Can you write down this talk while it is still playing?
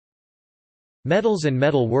Metals and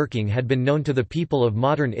metal working had been known to the people of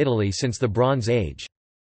modern Italy since the Bronze Age.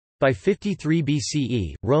 By 53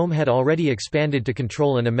 BCE, Rome had already expanded to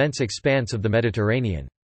control an immense expanse of the Mediterranean.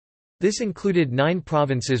 This included 9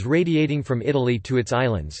 provinces radiating from Italy to its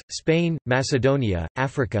islands, Spain, Macedonia,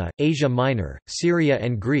 Africa, Asia Minor, Syria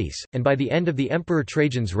and Greece, and by the end of the Emperor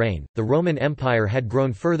Trajan's reign, the Roman Empire had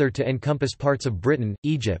grown further to encompass parts of Britain,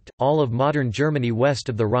 Egypt, all of modern Germany west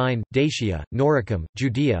of the Rhine, Dacia, Noricum,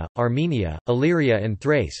 Judea, Armenia, Illyria and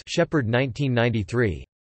Thrace. Shepard 1993.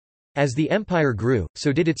 As the empire grew,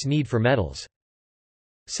 so did its need for metals.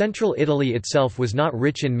 Central Italy itself was not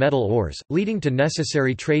rich in metal ores, leading to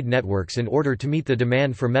necessary trade networks in order to meet the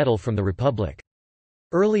demand for metal from the Republic.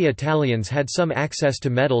 Early Italians had some access to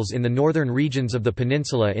metals in the northern regions of the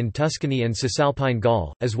peninsula in Tuscany and Cisalpine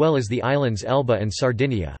Gaul, as well as the islands Elba and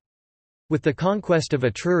Sardinia. With the conquest of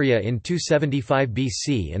Etruria in 275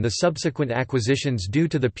 BC and the subsequent acquisitions due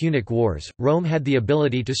to the Punic Wars, Rome had the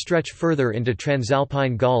ability to stretch further into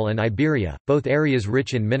Transalpine Gaul and Iberia, both areas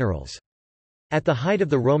rich in minerals. At the height of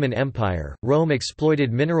the Roman Empire, Rome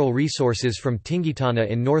exploited mineral resources from Tingitana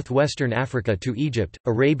in northwestern Africa to Egypt,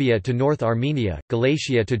 Arabia to North Armenia,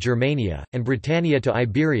 Galatia to Germania, and Britannia to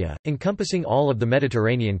Iberia, encompassing all of the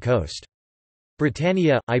Mediterranean coast.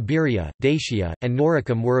 Britannia, Iberia, Dacia, and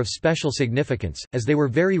Noricum were of special significance, as they were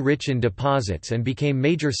very rich in deposits and became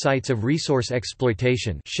major sites of resource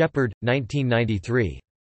exploitation. Shepard, 1993.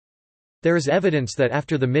 There is evidence that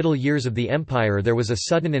after the middle years of the empire there was a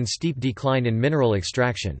sudden and steep decline in mineral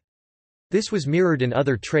extraction. This was mirrored in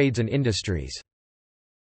other trades and industries.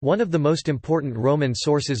 One of the most important Roman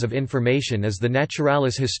sources of information is the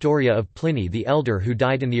Naturalis Historia of Pliny the Elder, who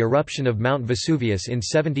died in the eruption of Mount Vesuvius in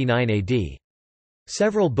 79 AD.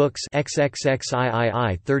 Several books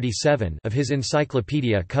XXXIII 37 of his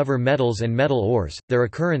encyclopedia cover metals and metal ores, their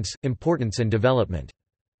occurrence, importance and development.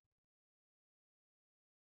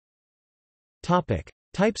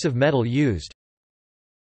 Types of metal used.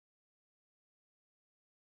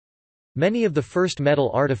 Many of the first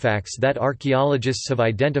metal artifacts that archaeologists have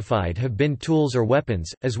identified have been tools or weapons,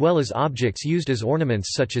 as well as objects used as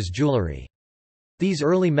ornaments such as jewelry. These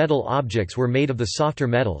early metal objects were made of the softer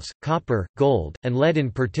metals, copper, gold, and lead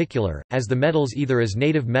in particular, as the metals either as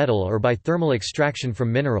native metal or by thermal extraction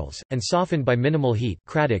from minerals, and softened by minimal heat.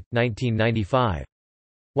 Craddock, 1995.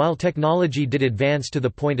 While technology did advance to the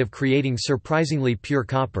point of creating surprisingly pure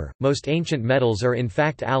copper, most ancient metals are in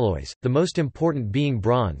fact alloys, the most important being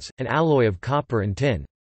bronze, an alloy of copper and tin.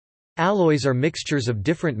 Alloys are mixtures of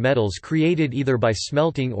different metals created either by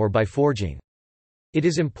smelting or by forging. It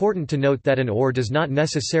is important to note that an ore does not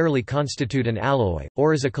necessarily constitute an alloy,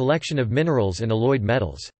 ore is a collection of minerals and alloyed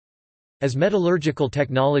metals. As metallurgical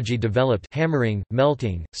technology developed, hammering,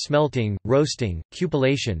 melting, smelting, roasting,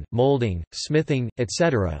 cupellation, molding, smithing,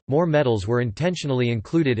 etc., more metals were intentionally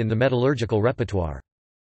included in the metallurgical repertoire.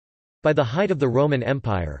 By the height of the Roman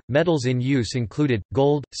Empire, metals in use included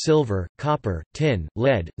gold, silver, copper, tin,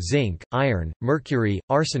 lead, zinc, iron, mercury,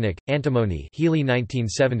 arsenic, antimony. Healy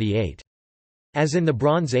 1978. As in the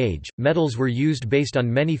Bronze Age, metals were used based on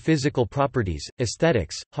many physical properties: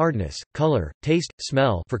 aesthetics, hardness, color, taste,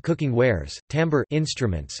 smell for cooking wares, timbre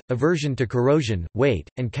instruments, aversion to corrosion, weight,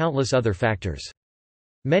 and countless other factors.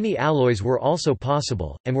 Many alloys were also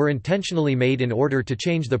possible, and were intentionally made in order to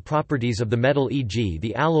change the properties of the metal, e.g.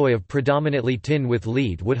 the alloy of predominantly tin with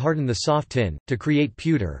lead would harden the soft tin, to create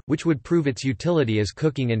pewter, which would prove its utility as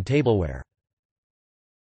cooking and tableware.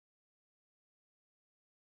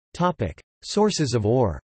 Sources of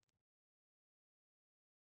ore.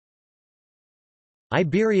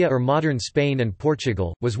 Iberia, or modern Spain and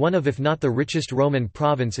Portugal, was one of, if not the richest Roman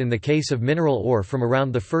province in the case of mineral ore from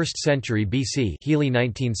around the 1st century BC. Healy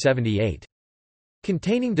 1978.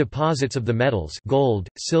 Containing deposits of the metals gold,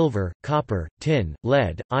 silver, copper, tin,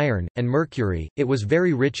 lead, iron, and mercury, it was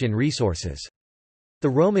very rich in resources. The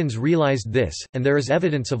Romans realized this, and there is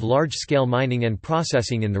evidence of large-scale mining and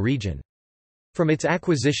processing in the region. From its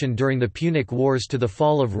acquisition during the Punic Wars to the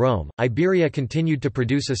fall of Rome, Iberia continued to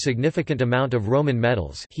produce a significant amount of Roman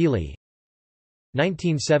metals. Healy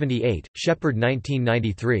 1978, Shepard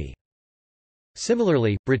 1993.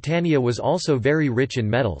 Similarly, Britannia was also very rich in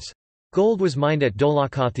metals. Gold was mined at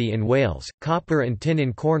Dolaucothi in Wales, copper and tin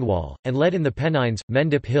in Cornwall, and lead in the Pennines,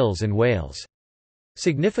 Mendip Hills and Wales.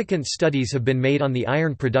 Significant studies have been made on the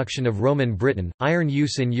iron production of Roman Britain. Iron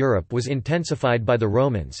use in Europe was intensified by the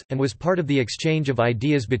Romans, and was part of the exchange of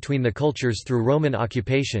ideas between the cultures through Roman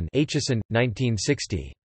occupation. Aitchison,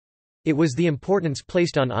 1960. It was the importance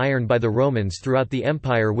placed on iron by the Romans throughout the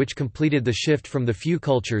empire which completed the shift from the few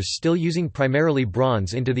cultures still using primarily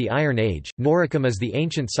bronze into the Iron Age. Noricum is the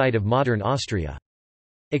ancient site of modern Austria.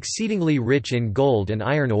 Exceedingly rich in gold and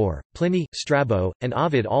iron ore, Pliny, Strabo, and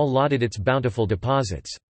Ovid all lauded its bountiful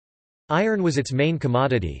deposits. Iron was its main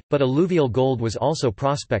commodity, but alluvial gold was also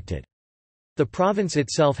prospected. The province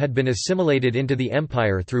itself had been assimilated into the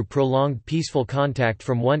empire through prolonged peaceful contact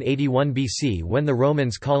from 181 BC when the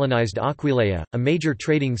Romans colonized Aquileia, a major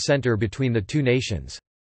trading center between the two nations.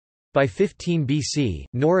 By 15 BC,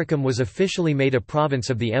 Noricum was officially made a province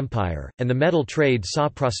of the empire, and the metal trade saw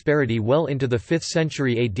prosperity well into the 5th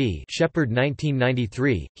century AD. Shepherd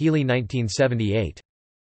 1993, Healy 1978.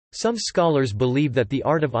 Some scholars believe that the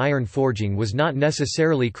art of iron forging was not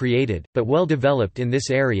necessarily created, but well developed in this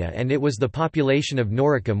area, and it was the population of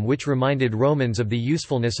Noricum which reminded Romans of the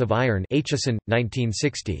usefulness of iron. Aitchison,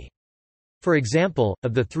 1960. For example,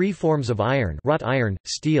 of the three forms of iron, wrought iron,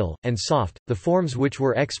 steel, and soft, the forms which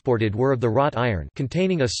were exported were of the wrought iron,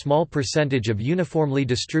 containing a small percentage of uniformly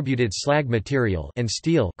distributed slag material, and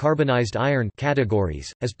steel, carbonized iron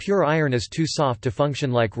categories, as pure iron is too soft to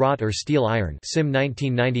function like wrought or steel iron. Sim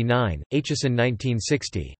 1999, Aitchison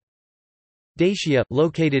 1960. Dacia,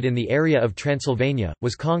 located in the area of Transylvania,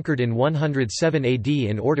 was conquered in 107 AD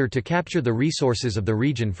in order to capture the resources of the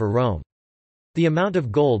region for Rome. The amount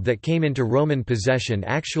of gold that came into Roman possession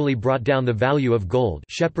actually brought down the value of gold.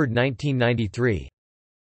 Shepherd 1993.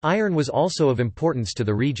 Iron was also of importance to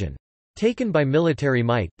the region. Taken by military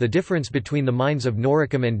might, the difference between the mines of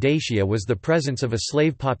Noricum and Dacia was the presence of a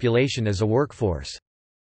slave population as a workforce.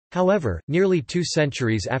 However, nearly 2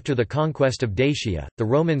 centuries after the conquest of Dacia, the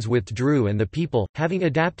Romans withdrew and the people, having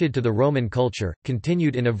adapted to the Roman culture,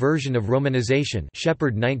 continued in a version of Romanization.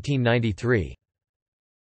 Shepherd 1993.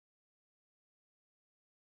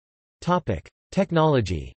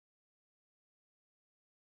 Technology.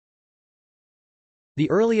 The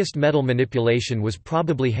earliest metal manipulation was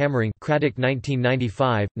probably hammering, Craddock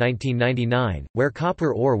 1995, 1999, where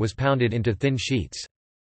copper ore was pounded into thin sheets.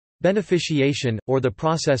 Beneficiation, or the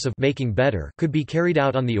process of making better, could be carried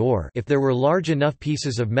out on the ore if there were large enough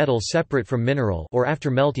pieces of metal separate from mineral, or after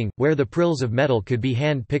melting, where the prills of metal could be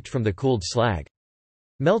hand-picked from the cooled slag.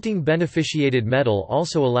 Melting beneficiated metal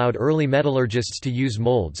also allowed early metallurgists to use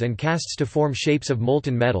molds and casts to form shapes of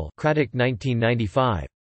molten metal. Craddock 1995.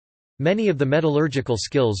 Many of the metallurgical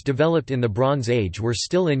skills developed in the Bronze Age were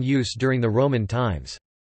still in use during the Roman times.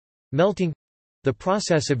 Melting, the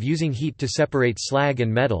process of using heat to separate slag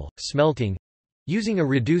and metal. Smelting, using a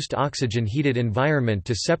reduced oxygen-heated environment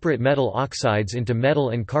to separate metal oxides into metal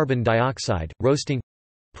and carbon dioxide. Roasting,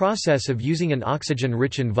 process of using an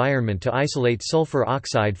oxygen-rich environment to isolate sulfur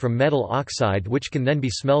oxide from metal oxide which can then be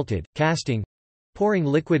smelted. Casting, pouring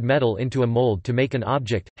liquid metal into a mold to make an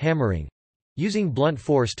object. Hammering, using blunt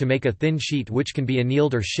force to make a thin sheet which can be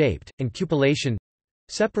annealed or shaped. And cupellation,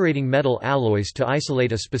 separating metal alloys to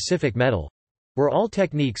isolate a specific metal, were all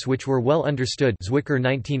techniques which were well understood. Zwicker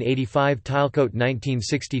 1985, Tilecoat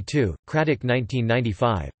 1962, Craddock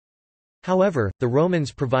 1995. However, the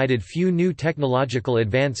Romans provided few new technological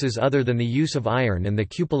advances other than the use of iron and the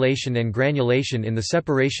cupellation and granulation in the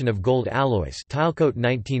separation of gold alloys. Tilecoat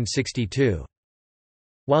 1962.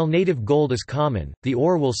 While native gold is common, the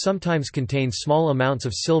ore will sometimes contain small amounts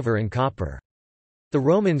of silver and copper. The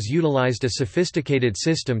Romans utilized a sophisticated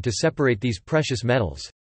system to separate these precious metals.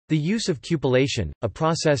 The use of cupellation, a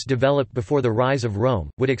process developed before the rise of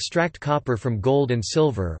Rome, would extract copper from gold and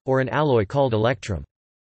silver, or an alloy called electrum.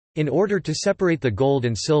 In order to separate the gold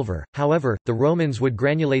and silver, however, the Romans would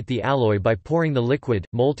granulate the alloy by pouring the liquid,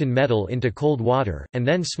 molten metal into cold water, and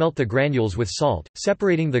then smelt the granules with salt,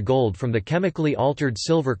 separating the gold from the chemically altered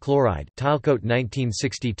silver chloride. Tilecoat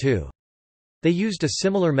 1962. They used a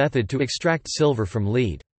similar method to extract silver from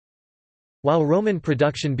lead. While Roman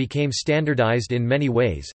production became standardized in many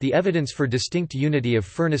ways, the evidence for distinct unity of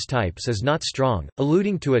furnace types is not strong,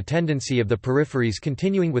 alluding to a tendency of the peripheries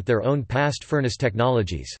continuing with their own past furnace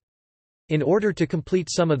technologies. In order to complete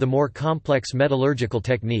some of the more complex metallurgical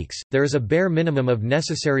techniques, there is a bare minimum of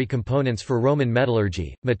necessary components for Roman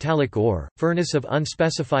metallurgy: metallic ore, furnace of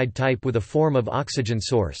unspecified type with a form of oxygen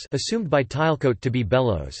source assumed by Tilecoat to be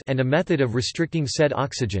bellows, and a method of restricting said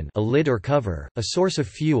oxygen, a lid or cover, a source of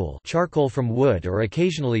fuel, charcoal from wood or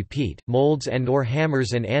occasionally peat, molds and/or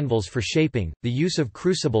hammers and anvils for shaping, the use of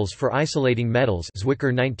crucibles for isolating metals,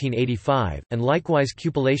 Zwicker 1985, and likewise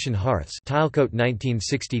cupellation hearths, Tilecoat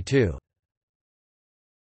 1962.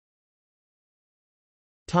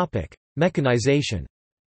 Mechanization.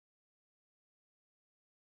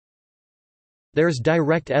 There is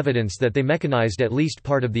direct evidence that they mechanized at least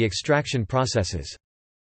part of the extraction processes.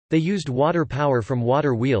 They used water power from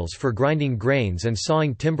water wheels for grinding grains and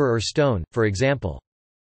sawing timber or stone, for example.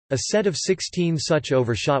 A set of 16 such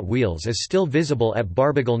overshot wheels is still visible at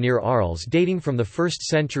Barbagal near Arles dating from the 1st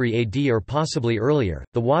century AD or possibly earlier,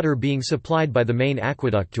 the water being supplied by the main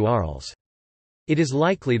aqueduct to Arles. It is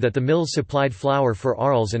likely that the mills supplied flour for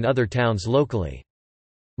Arles and other towns locally.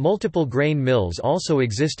 Multiple grain mills also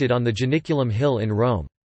existed on the Janiculum Hill in Rome.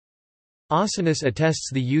 Ausonius attests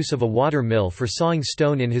the use of a water mill for sawing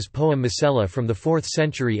stone in his poem Miscella from the 4th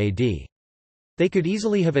century AD. They could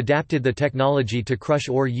easily have adapted the technology to crush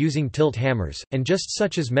ore using tilt hammers, and just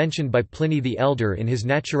such as mentioned by Pliny the Elder in his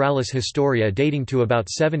Naturalis Historia dating to about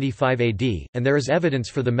 75 AD, and there is evidence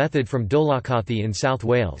for the method from Doulacathi in South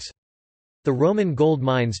Wales. The Roman gold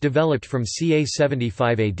mines developed from ca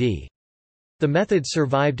 75 AD. The method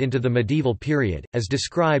survived into the medieval period, as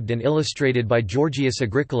described and illustrated by Georgius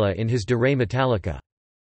Agricola in his De Re Metallica.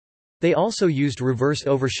 They also used reverse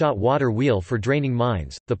overshot water wheel for draining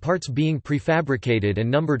mines, the parts being prefabricated and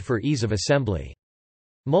numbered for ease of assembly.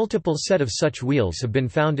 Multiple set of such wheels have been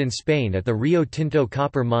found in Spain at the Rio Tinto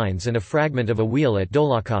copper mines and a fragment of a wheel at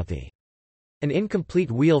Doulacathi. An incomplete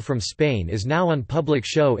wheel from Spain is now on public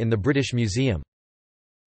show in the British Museum.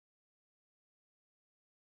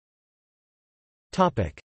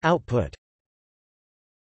 Output.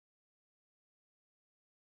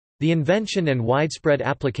 The invention and widespread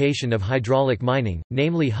application of hydraulic mining,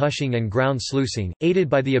 namely hushing and ground sluicing, aided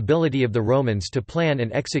by the ability of the Romans to plan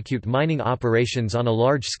and execute mining operations on a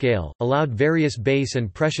large scale, allowed various base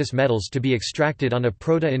and precious metals to be extracted on a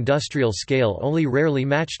proto-industrial scale only rarely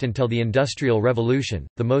matched until the Industrial Revolution.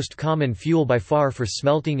 The most common fuel by far for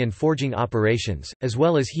smelting and forging operations, as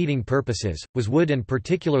well as heating purposes, was wood and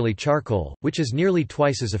particularly charcoal, which is nearly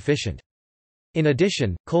twice as efficient. In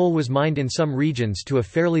addition, coal was mined in some regions to a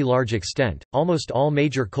fairly large extent. Almost all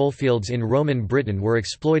major coalfields in Roman Britain were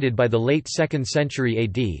exploited by the late 2nd century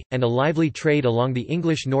AD, and a lively trade along the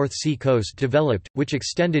English North Sea coast developed, which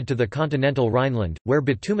extended to the continental Rhineland, where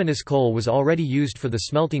bituminous coal was already used for the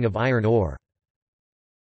smelting of iron ore.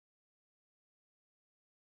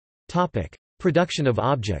 Topic: Production of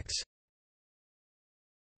objects.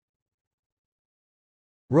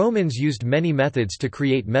 Romans used many methods to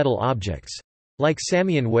create metal objects. Like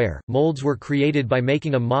Samian ware, molds were created by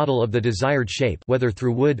making a model of the desired shape, whether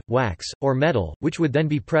through wood, wax, or metal, which would then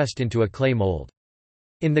be pressed into a clay mold.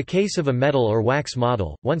 In the case of a metal or wax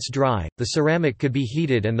model, once dry, the ceramic could be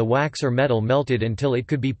heated and the wax or metal melted until it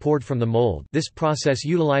could be poured from the mold. This process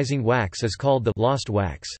utilizing wax is called the lost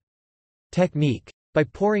wax technique. By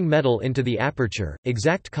pouring metal into the aperture,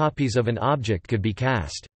 exact copies of an object could be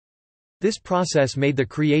cast. This process made the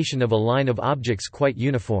creation of a line of objects quite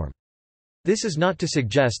uniform. This is not to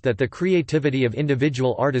suggest that the creativity of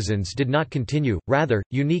individual artisans did not continue, rather,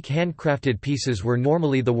 unique handcrafted pieces were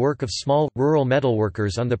normally the work of small, rural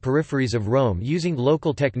metalworkers on the peripheries of Rome using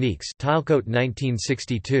local techniques. Tilecoat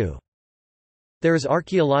 1962. There is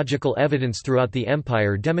archaeological evidence throughout the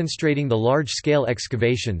empire demonstrating the large-scale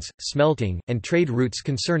excavations, smelting, and trade routes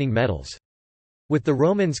concerning metals. With the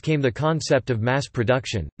Romans came the concept of mass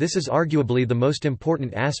production. This is arguably the most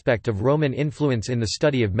important aspect of Roman influence in the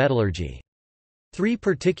study of metallurgy. 3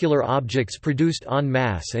 particular objects produced en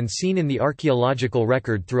masse and seen in the archaeological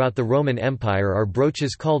record throughout the Roman Empire are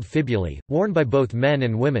brooches called fibulae, worn by both men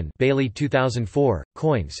and women, Bailey 2004,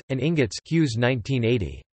 coins, and ingots, Hughes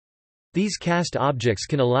 1980. These cast objects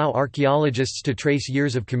can allow archaeologists to trace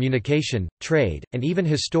years of communication, trade, and even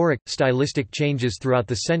historic, stylistic changes throughout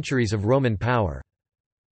the centuries of Roman power.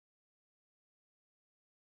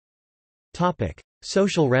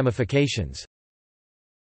 Social ramifications.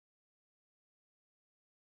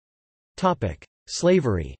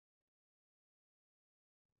 Slavery.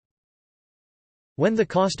 When the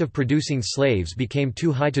cost of producing slaves became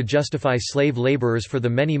too high to justify slave laborers for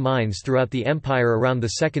the many mines throughout the empire around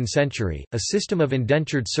the 2nd century, a system of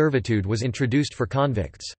indentured servitude was introduced for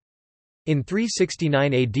convicts. In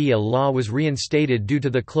 369 AD a law was reinstated due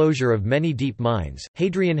to the closure of many deep mines.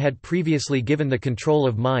 Hadrian had previously given the control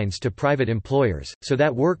of mines to private employers, so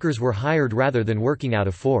that workers were hired rather than working out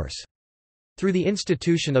of force. Through the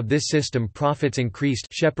institution of this system profits increased.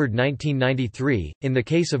 Shepherd 1993. In the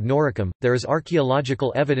case of Noricum, there is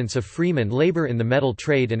archaeological evidence of freeman labor in the metal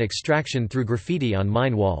trade and extraction through graffiti on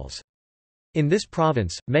mine walls. In this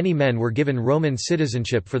province, many men were given Roman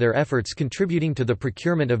citizenship for their efforts contributing to the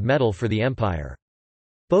procurement of metal for the empire.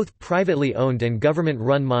 Both privately owned and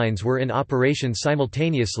government-run mines were in operation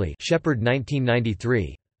simultaneously. Shepherd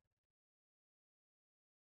 1993.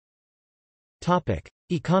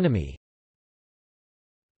 Economy.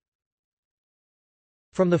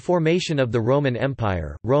 From the formation of the Roman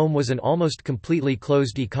Empire, Rome was an almost completely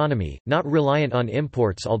closed economy, not reliant on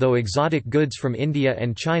imports although exotic goods from India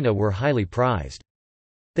and China were highly prized.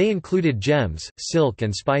 They included gems, silk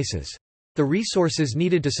and spices. The resources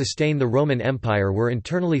needed to sustain the Roman Empire were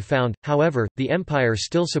internally found, however, the empire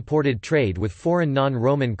still supported trade with foreign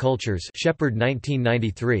non-Roman cultures. Shepard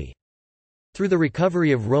 1993. Through the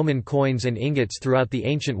recovery of Roman coins and ingots throughout the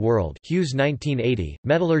ancient world, Hughes 1980,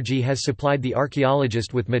 metallurgy has supplied the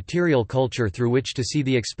archaeologist with material culture through which to see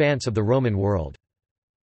the expanse of the Roman world.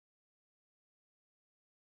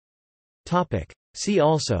 See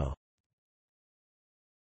also: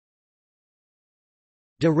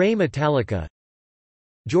 De re Metallica,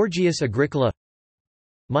 Georgius Agricola,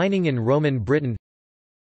 Mining in Roman Britain,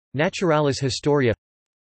 Naturalis Historia,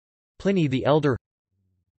 Pliny the Elder,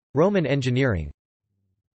 Roman engineering,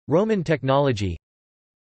 Roman technology,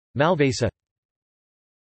 Malvasa.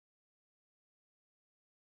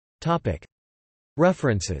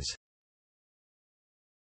 References.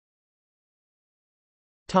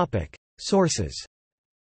 Sources.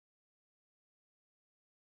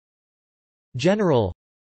 General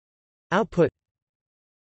output.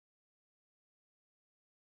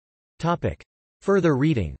 Further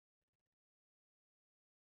reading.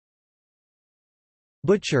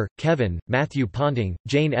 Butcher, Kevin, Matthew Ponting,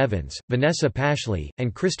 Jane Evans, Vanessa Pashley,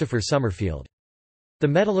 and Christopher Summerfield. The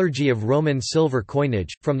Metallurgy of Roman Silver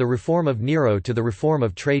Coinage, From the Reform of Nero to the Reform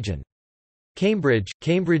of Trajan. Cambridge,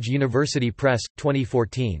 Cambridge University Press,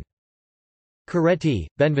 2014. Coretti,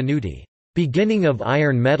 Benvenuti. Beginning of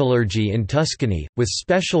Iron Metallurgy in Tuscany, with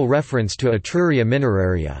special reference to Etruria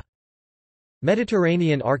Mineraria.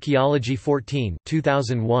 Mediterranean Archaeology 14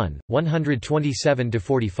 2001,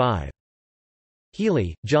 127–45.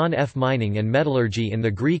 Healy, John F. Mining and Metallurgy in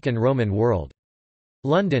the Greek and Roman World.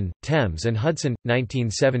 London, Thames and Hudson,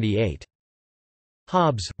 1978.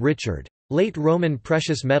 Hobbs, Richard. Late Roman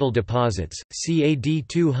Precious Metal Deposits, CAD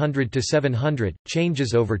 200–700,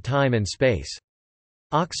 Changes over Time and Space.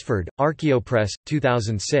 Oxford, Archaeopress,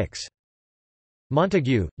 2006.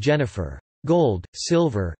 Montague, Jennifer. Gold,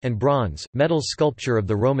 Silver, and Bronze, Metal Sculpture of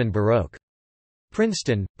the Roman Baroque.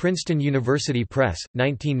 Princeton, Princeton University Press,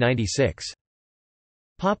 1996.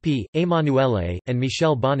 Papi, Emanuele, and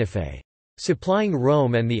Michel Bonifay. Supplying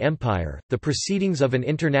Rome and the Empire, the proceedings of an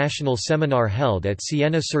international seminar held at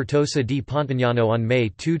Siena Certosa di Pontignano on May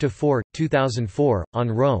 2–4, 2004,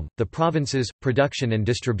 on Rome, the Provinces, Production and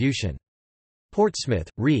Distribution. Portsmouth,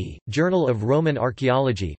 Re, Journal of Roman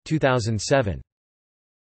Archaeology, 2007.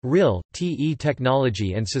 Rill, T. E.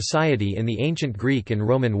 Technology and Society in the Ancient Greek and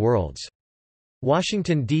Roman Worlds.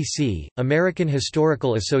 Washington, D.C., American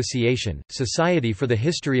Historical Association, Society for the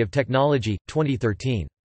History of Technology, 2013.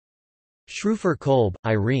 Schrufer Kolb,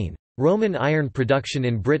 Irene. Roman Iron Production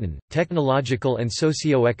in Britain, Technological and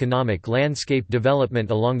Socio-Economic Landscape Development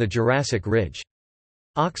along the Jurassic Ridge.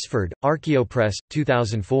 Oxford, Archaeopress,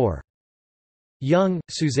 2004. Young,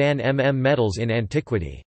 Suzanne M. M. Metals in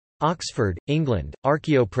Antiquity. Oxford, England,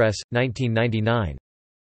 Archaeopress, 1999.